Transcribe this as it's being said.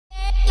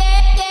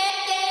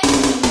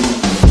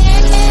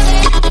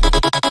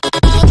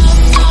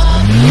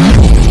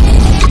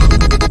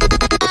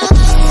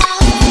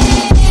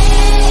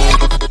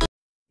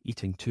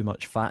too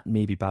much fat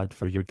may be bad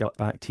for your gut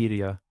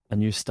bacteria, a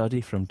new study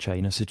from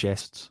China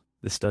suggests.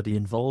 The study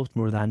involved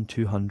more than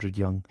 200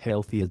 young,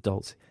 healthy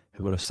adults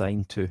who were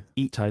assigned to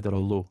eat either a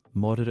low,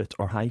 moderate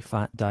or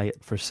high-fat diet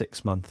for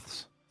 6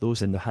 months.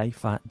 Those in the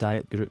high-fat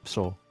diet group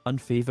saw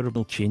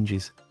unfavorable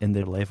changes in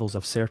their levels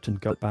of certain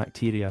gut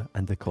bacteria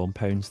and the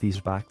compounds these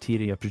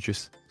bacteria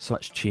produce.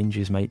 Such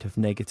changes might have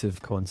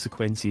negative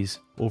consequences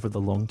over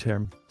the long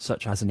term,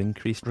 such as an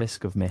increased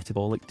risk of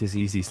metabolic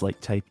diseases like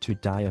type 2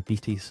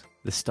 diabetes.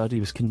 The study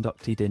was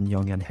conducted in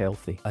young and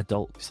healthy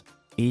adults,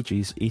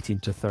 ages 18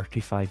 to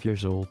 35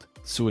 years old,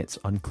 so it's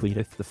unclear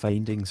if the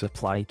findings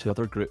apply to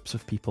other groups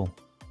of people.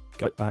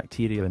 Gut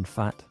bacteria and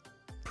fat.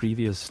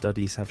 Previous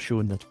studies have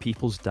shown that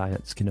people's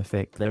diets can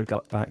affect their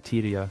gut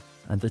bacteria,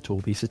 and that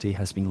obesity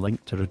has been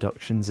linked to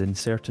reductions in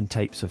certain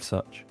types of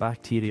such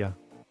bacteria.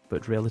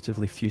 But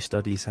relatively few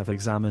studies have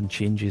examined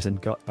changes in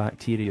gut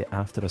bacteria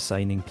after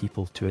assigning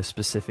people to a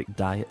specific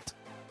diet.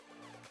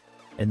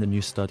 In the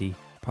new study,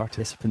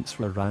 participants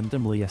were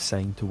randomly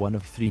assigned to one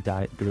of 3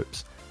 diet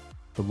groups: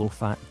 the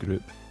low-fat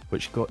group,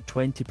 which got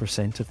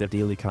 20% of their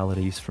daily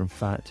calories from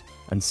fat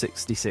and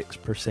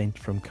 66%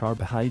 from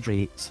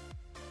carbohydrates;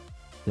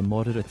 the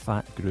moderate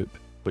fat group,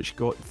 which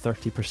got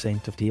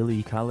 30% of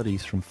daily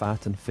calories from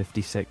fat and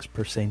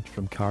 56%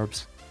 from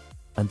carbs;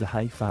 and the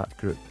high fat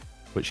group,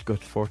 which got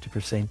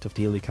 40% of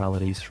daily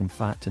calories from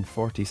fat and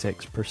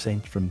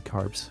 46% from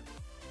carbs.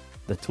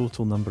 The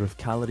total number of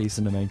calories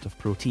and amount of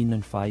protein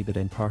and fiber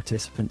in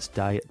participants'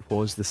 diet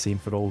was the same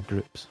for all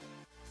groups.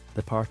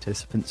 The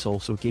participants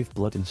also gave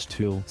blood and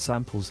stool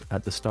samples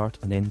at the start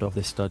and end of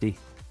the study.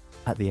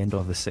 At the end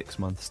of the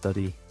 6-month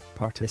study,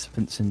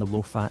 participants in the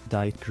low-fat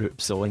diet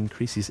group saw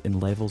increases in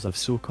levels of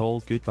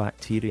so-called good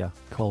bacteria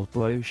called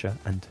Blauschier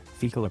and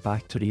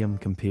Faecalibacterium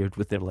compared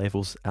with their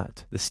levels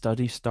at the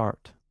study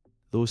start.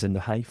 Those in the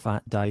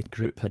high-fat diet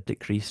group had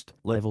decreased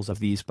levels of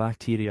these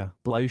bacteria.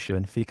 Blauschier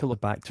and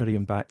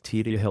Faecalibacterium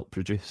bacteria help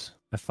produce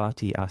a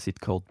fatty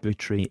acid called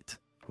butyrate,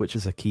 which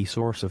is a key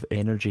source of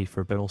energy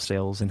for bowel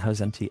cells and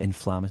has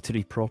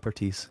anti-inflammatory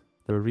properties,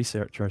 the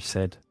researchers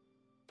said.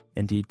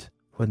 Indeed,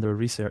 when the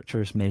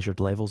researchers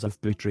measured levels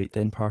of butyrate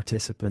in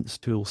participants'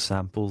 stool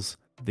samples,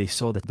 they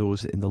saw that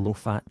those in the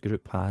low-fat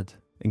group had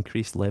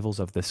increased levels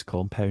of this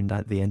compound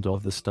at the end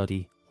of the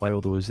study, while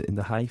those in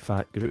the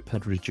high-fat group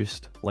had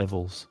reduced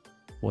levels.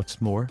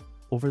 What's more,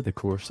 over the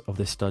course of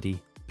the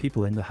study,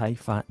 people in the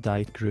high-fat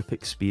diet group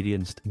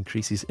experienced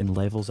increases in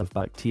levels of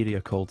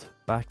bacteria called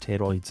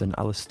bacteroids and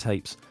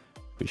allotypes,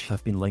 which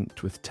have been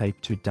linked with type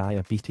 2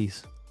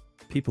 diabetes.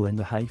 People in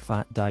the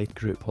high-fat diet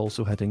group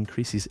also had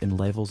increases in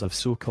levels of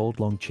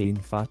so-called long-chain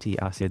fatty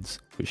acids,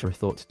 which are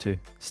thought to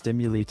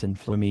stimulate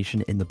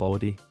inflammation in the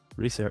body.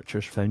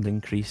 Researchers found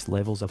increased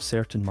levels of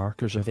certain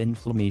markers of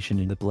inflammation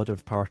in the blood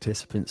of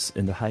participants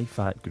in the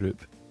high-fat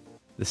group.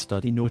 The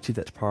study noted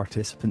that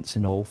participants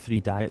in all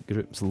 3 diet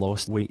groups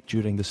lost weight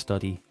during the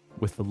study,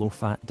 with the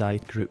low-fat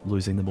diet group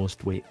losing the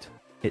most weight.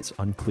 It's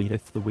unclear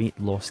if the weight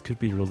loss could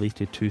be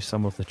related to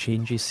some of the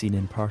changes seen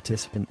in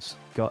participants'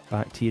 gut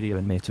bacteria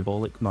and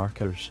metabolic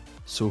markers,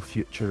 so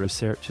future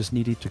research is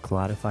needed to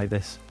clarify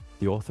this,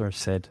 the authors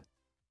said.